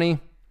what, honey,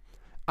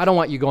 I don't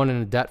want you going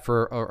into debt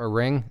for a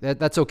ring.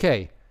 That's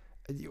okay.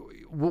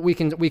 We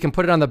can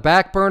put it on the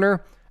back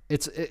burner.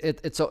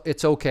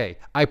 It's okay.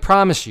 I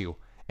promise you.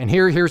 And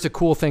here's a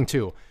cool thing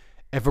too.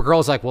 If a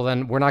girl's like, well,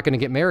 then we're not going to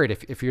get married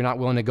if you're not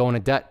willing to go into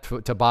debt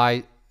to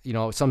buy,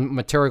 some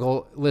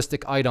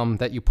materialistic item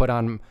that you put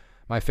on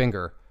my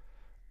finger.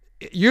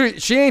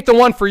 She ain't the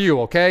one for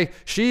you, okay?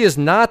 She is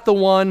not the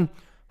one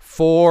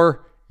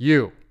for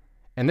you.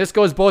 And this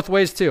goes both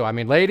ways too. I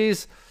mean,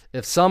 ladies,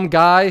 if some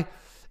guy,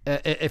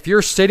 if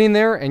you're sitting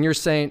there and you're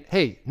saying,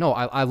 hey, no,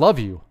 I love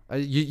you.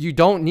 You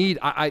don't need,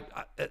 I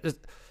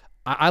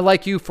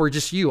like you for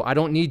just you. I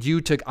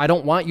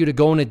don't want you to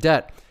go into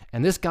debt.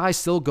 And this guy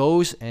still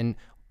goes and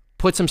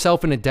puts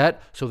himself into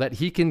debt so that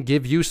he can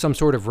give you some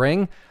sort of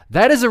ring.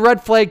 That is a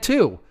red flag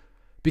too.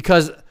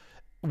 Because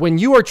when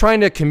you are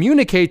trying to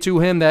communicate to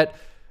him that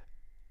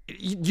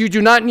you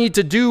do not need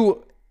to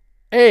do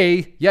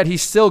A, yet he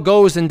still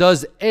goes and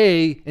does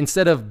A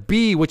instead of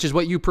B, which is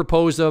what you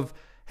propose of,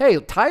 hey,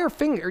 tie your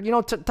finger,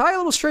 tie a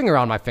little string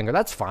around my finger.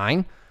 That's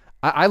fine.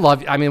 I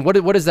love you. I mean, what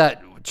does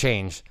that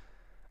change?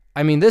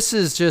 I mean, this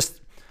is just,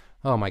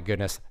 oh my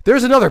goodness.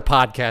 There's another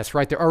podcast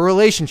right there, a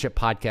relationship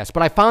podcast,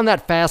 but I found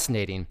that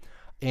fascinating.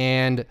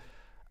 And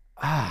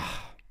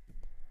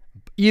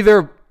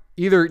either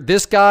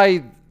this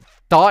guy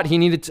thought he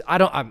needed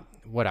to,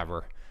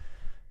 whatever.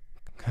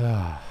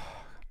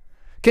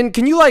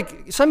 Can you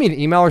like send me an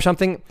email or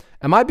something?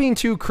 Am I being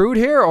too crude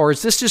here, or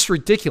is this just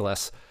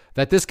ridiculous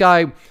that this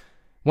guy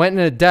went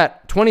into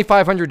debt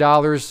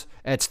 $2,500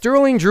 at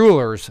Sterling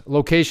Jewelers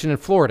location in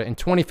Florida in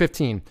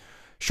 2015?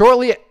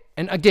 Shortly,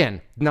 and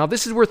again, now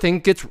this is where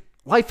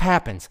life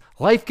happens.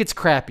 Life gets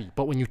crappy,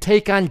 but when you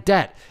take on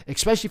debt,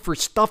 especially for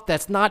stuff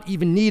that's not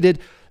even needed,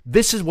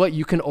 this is what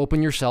you can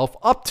open yourself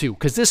up to,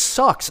 because this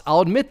sucks.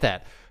 I'll admit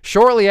that.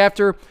 Shortly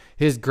after,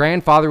 his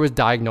grandfather was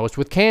diagnosed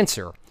with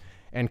cancer,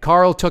 and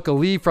Carl took a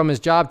leave from his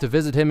job to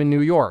visit him in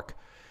New York.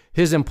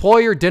 His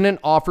employer didn't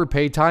offer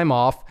paid time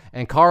off,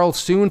 and Carl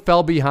soon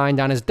fell behind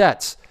on his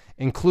debts,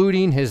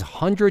 including his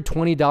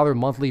 $120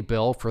 monthly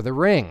bill for the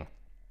ring.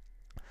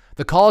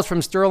 The calls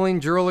from Sterling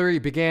Jewelry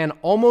began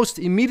almost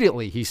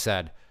immediately, he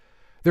said.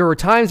 There were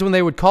times when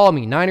they would call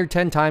me 9 or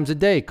 10 times a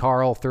day,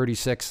 Carl,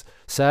 36,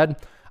 said.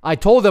 I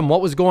told them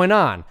what was going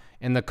on,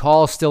 and the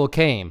call still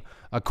came.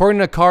 According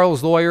to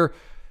Carl's lawyer,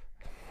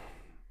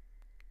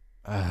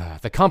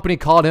 the company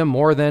called him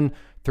more than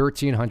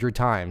 1,300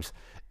 times.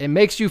 It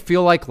makes you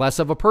feel like less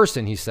of a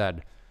person, he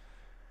said.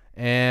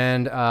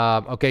 And,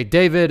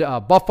 David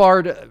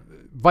Buffard,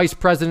 Vice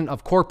President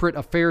of Corporate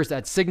Affairs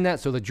at Signet,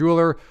 so the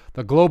jeweler,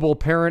 the global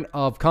parent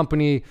of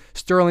company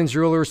Sterling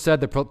Jewelers,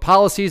 said the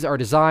policies are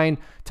designed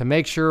to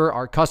make sure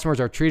our customers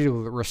are treated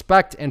with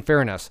respect and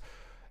fairness.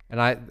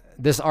 And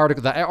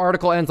the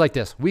article ends like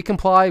this: we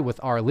comply with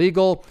our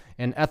legal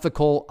and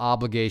ethical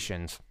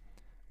obligations,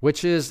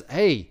 which is,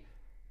 hey,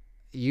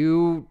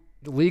 you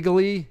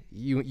legally,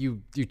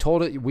 you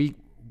told it,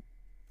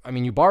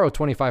 you borrowed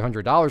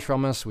 $2,500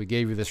 from us. We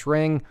gave you this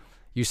ring.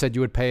 You said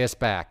you would pay us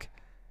back.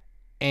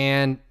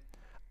 And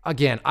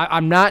again,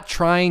 I'm not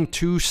trying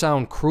to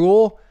sound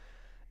cruel,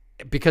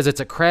 because it's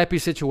a crappy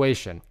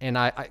situation. And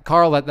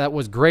Carl, that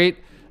was great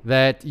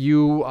that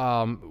you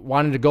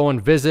wanted to go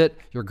and visit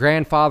your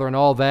grandfather and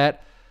all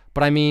that.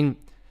 But I mean,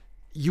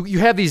 you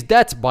have these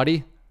debts,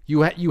 buddy.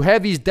 You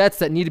have these debts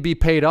that need to be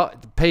paid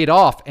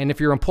off. And if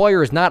your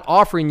employer is not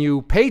offering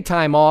you paid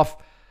time off,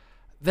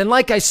 then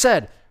like I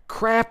said,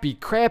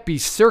 crappy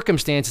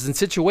circumstances and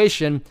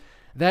situation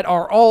that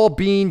are all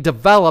being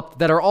developed,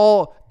 that are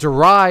all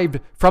derived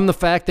from the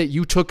fact that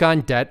you took on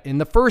debt in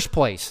the first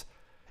place.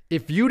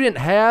 If you didn't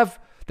have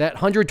that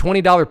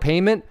 $120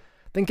 payment,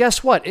 then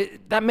guess what?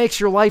 That makes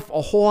your life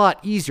a whole lot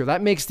easier.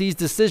 That makes these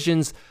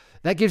decisions,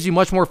 that gives you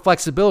much more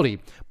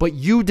flexibility. But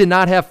you did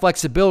not have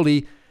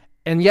flexibility,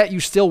 and yet you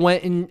still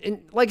went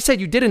and like I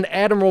said, you did an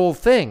admirable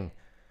thing.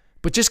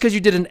 But just because you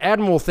did an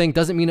admirable thing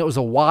doesn't mean it was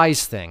a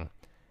wise thing.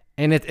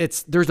 And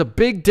there's a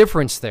big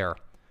difference there,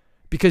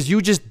 because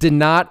you just did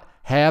not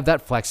have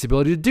that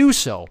flexibility to do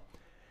so.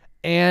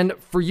 And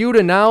for you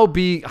to now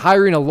be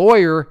hiring a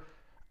lawyer,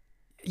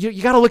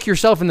 you got to look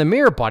yourself in the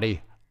mirror,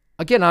 buddy.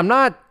 Again, I'm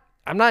not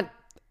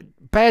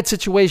bad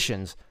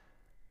situations,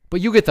 but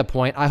you get the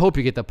point. I hope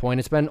you get the point.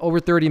 It's been over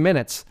 30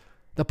 minutes.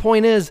 The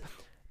point is,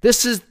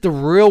 this is the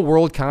real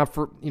world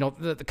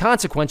the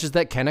consequences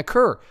that can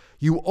occur.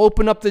 You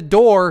open up the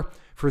door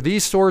for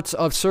these sorts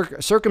of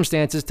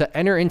circumstances to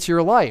enter into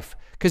your life,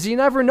 because you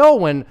never know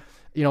when,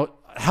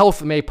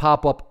 health may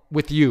pop up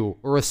with you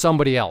or with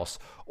somebody else,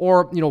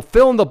 or,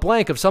 fill in the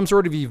blank of some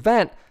sort of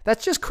event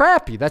that's just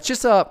crappy. That's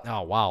just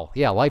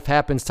life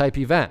happens type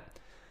event.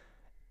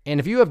 And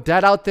if you have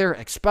debt out there,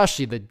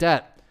 especially the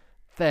debt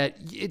that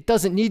it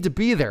doesn't need to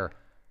be there,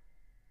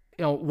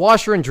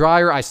 washer and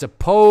dryer, I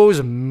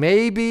suppose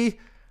maybe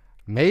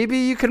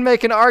you can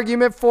make an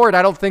argument for it.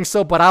 I don't think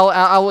so, but I'll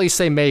at least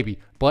say maybe.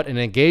 But an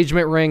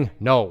engagement ring,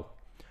 no.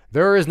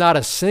 There is not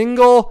a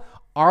single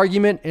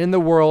argument in the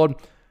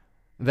world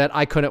that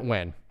I couldn't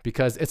win,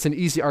 because it's an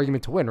easy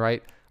argument to win,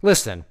 right?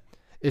 Listen,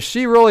 if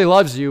she really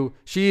loves you,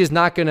 she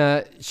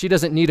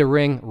doesn't need a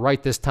ring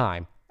right this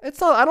time. I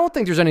don't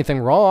think there's anything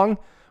wrong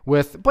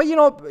with, but you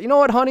know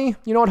what, honey?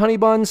 You know what, honey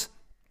buns?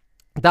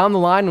 Down the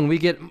line, when we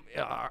get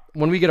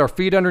our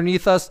feet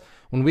underneath us,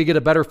 when we get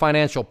a better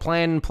financial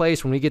plan in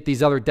place, when we get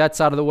these other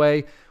debts out of the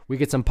way, we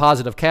get some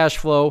positive cash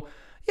flow.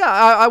 Yeah,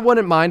 I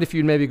wouldn't mind if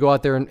you'd maybe go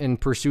out there and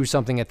pursue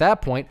something at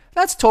that point.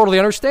 That's totally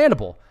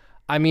understandable.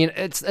 I mean,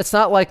 it's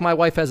not like my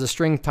wife has a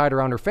string tied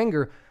around her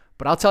finger,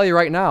 but I'll tell you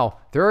right now,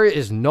 there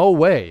is no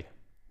way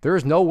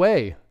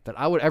that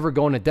I would ever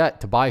go into debt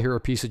to buy her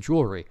a piece of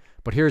jewelry.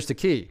 But here's the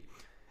key.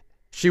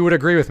 She would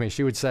agree with me.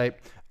 She would say,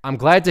 I'm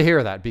glad to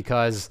hear that,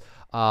 because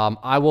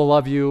I will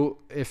love you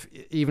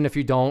even if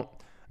you don't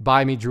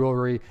buy me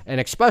jewelry,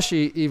 and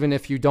especially even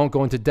if you don't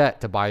go into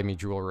debt to buy me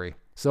jewelry.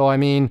 So, I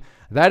mean,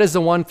 that is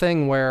the one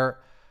thing where,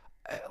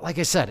 like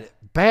I said,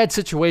 bad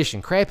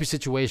situation, crappy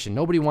situation.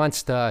 Nobody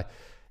wants to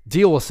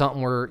deal with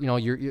something where,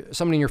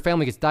 somebody in your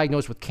family gets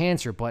diagnosed with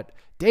cancer. But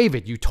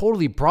David, you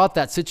totally brought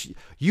that situation.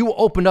 You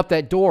opened up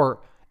that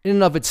door in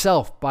and of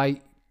itself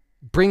by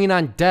bringing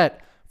on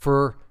debt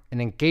for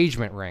an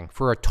engagement ring,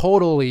 for a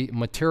totally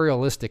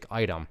materialistic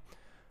item.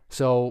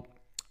 So,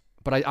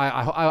 but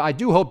I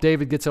do hope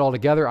David gets it all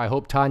together. I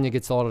hope Tanya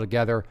gets it all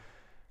together.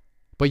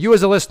 But you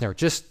as a listener,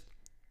 just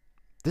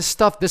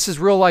this is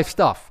real life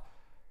stuff.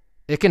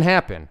 It can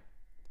happen.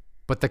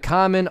 But the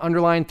common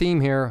underlying theme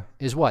here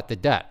is what? The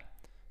debt.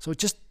 So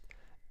just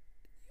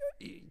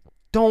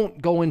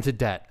don't go into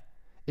debt.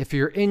 If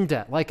you're in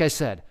debt, like I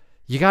said,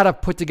 you got to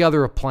put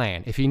together a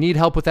plan. If you need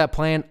help with that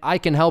plan, I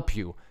can help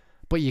you.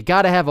 But you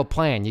got to have a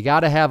plan. You got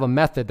to have a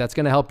method that's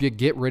going to help you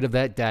get rid of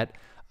that debt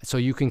so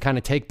you can kind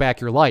of take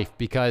back your life,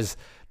 because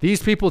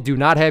these people do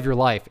not have your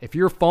life. If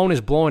your phone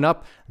is blowing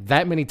up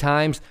that many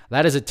times,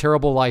 that is a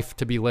terrible life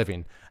to be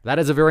living. That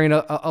is a very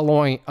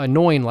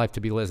annoying life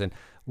to be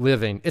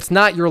living. It's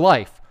not your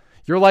life.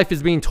 Your life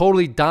is being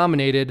totally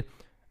dominated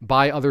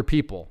by other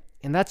people.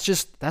 And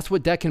that's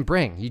what debt can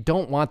bring. You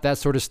don't want that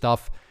sort of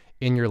stuff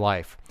in your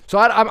life. So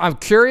I'm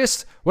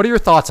curious, what are your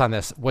thoughts on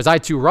this? Was I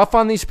too rough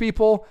on these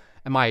people?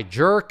 Am I a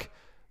jerk?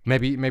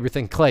 Maybe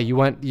think, Clay, you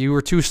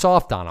were too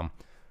soft on them.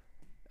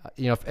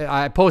 If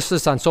I post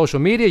this on social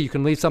media, you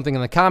can leave something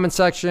in the comment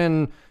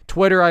section.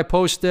 Twitter, I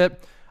post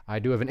it. I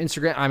do have an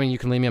Instagram. You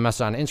can leave me a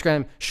message on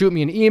Instagram. Shoot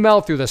me an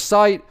email through the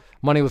site,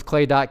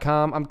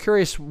 moneywithclay.com. I'm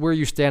curious where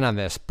you stand on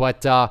this.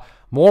 But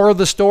more of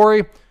the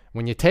story,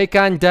 when you take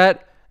on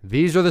debt,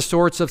 these are the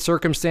sorts of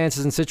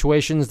circumstances and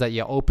situations that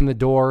you open the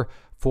door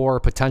for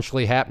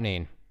potentially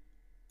happening.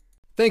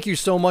 Thank you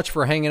so much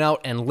for hanging out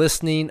and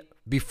listening.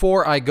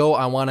 Before I go,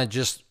 I want to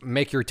just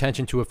make your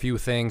attention to a few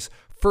things.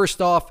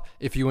 First off,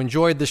 if you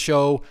enjoyed the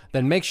show,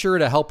 then make sure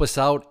to help us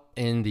out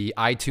in the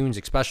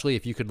iTunes, especially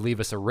if you could leave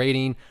us a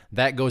rating.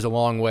 That goes a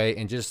long way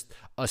and just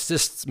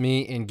assists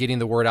me in getting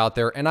the word out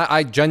there, and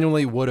I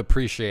genuinely would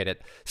appreciate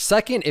it.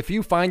 Second, if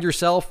you find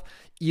yourself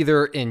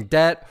either in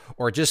debt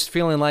or just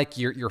feeling like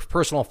your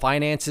personal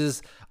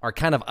finances are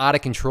kind of out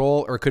of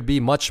control or could be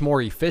much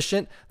more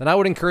efficient, then I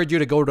would encourage you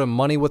to go to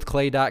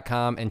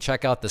moneywithclay.com and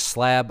check out the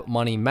Slab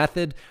Money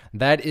Method.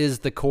 That is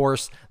the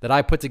course that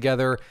I put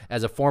together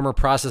as a former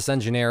process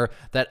engineer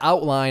that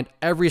outlined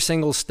every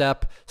single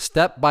step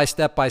by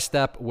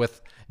step,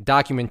 with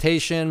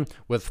documentation,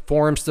 with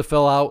forms to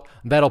fill out,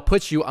 that'll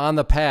put you on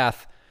the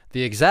path,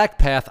 the exact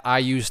path I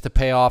used to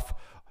pay off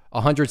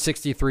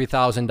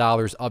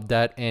 $163,000 of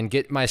debt and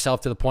get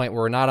myself to the point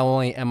where not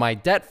only am I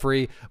debt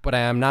free, but I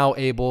am now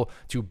able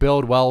to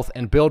build wealth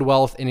in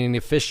an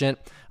efficient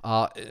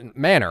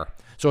manner.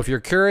 So if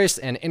you're curious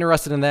and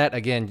interested in that,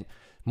 again,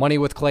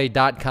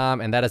 moneywithclay.com,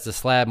 and that is the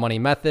Slab Money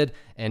Method.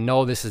 And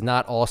no, this is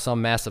not all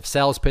some massive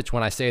sales pitch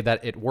when I say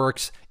that it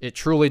works. It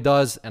truly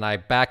does, and I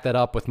back that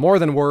up with more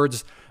than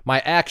words.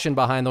 My action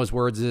behind those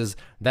words is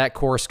that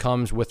course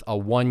comes with a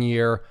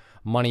 1-year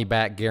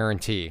money-back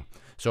guarantee.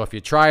 So if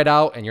you try it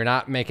out and you're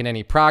not making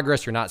any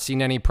progress, you're not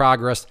seeing any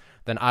progress,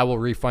 then I will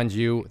refund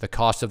you the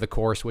cost of the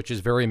course, which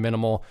is very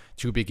minimal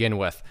to begin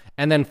with.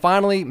 And then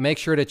finally, make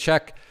sure to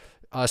check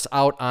us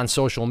out on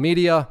social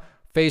media,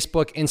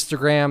 Facebook,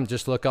 Instagram.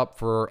 Just look up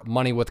for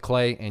Money with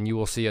Clay and you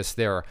will see us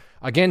there.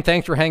 Again,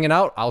 thanks for hanging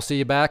out. I'll see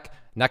you back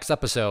next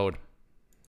episode.